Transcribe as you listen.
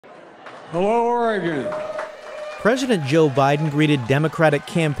Hello, Oregon. President Joe Biden greeted Democratic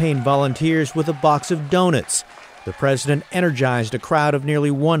campaign volunteers with a box of donuts. The president energized a crowd of nearly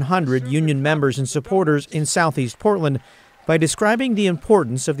 100 union members and supporters in southeast Portland by describing the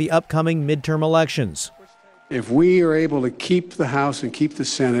importance of the upcoming midterm elections. If we are able to keep the House and keep the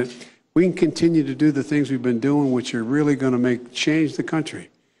Senate, we can continue to do the things we've been doing, which are really going to change the country.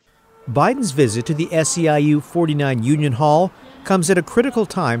 Biden's visit to the SEIU 49 Union Hall comes at a critical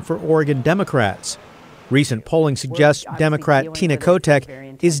time for Oregon Democrats. Recent polling suggests Democrat Tina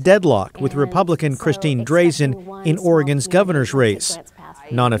Kotek is deadlocked with Republican Christine Drazan in Oregon's governor's race.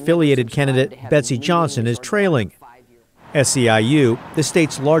 Non-affiliated candidate Betsy Johnson is trailing. SEIU, the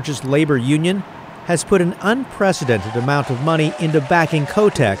state's largest labor union, has put an unprecedented amount of money into backing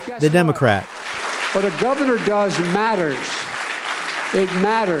Kotek, the Democrat. What a governor does matters. It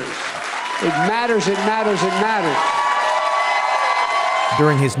matters. It matters, it matters, it matters.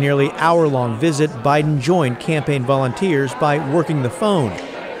 During his nearly hour-long visit, Biden joined campaign volunteers by working the phone.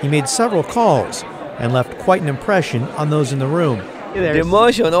 He made several calls and left quite an impression on those in the room. The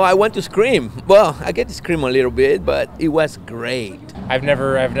emotion, I want to scream. Well, I get to scream a little bit, but it was great. I've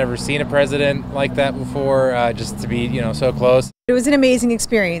never seen a president like that before, just to be, so close. It was an amazing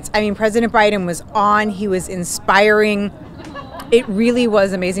experience. I mean, President Biden was on, he was inspiring. It really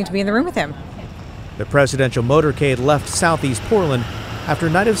was amazing to be in the room with him. The presidential motorcade left southeast Portland after a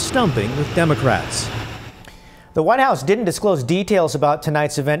night of stumping with Democrats. The White House didn't disclose details about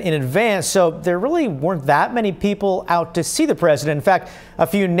tonight's event in advance, so there really weren't that many people out to see the president. In fact, a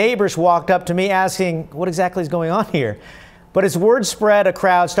few neighbors walked up to me asking what exactly is going on here. But as word spread, a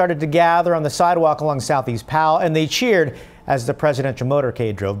crowd started to gather on the sidewalk along Southeast Powell, and they cheered as the presidential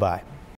motorcade drove by.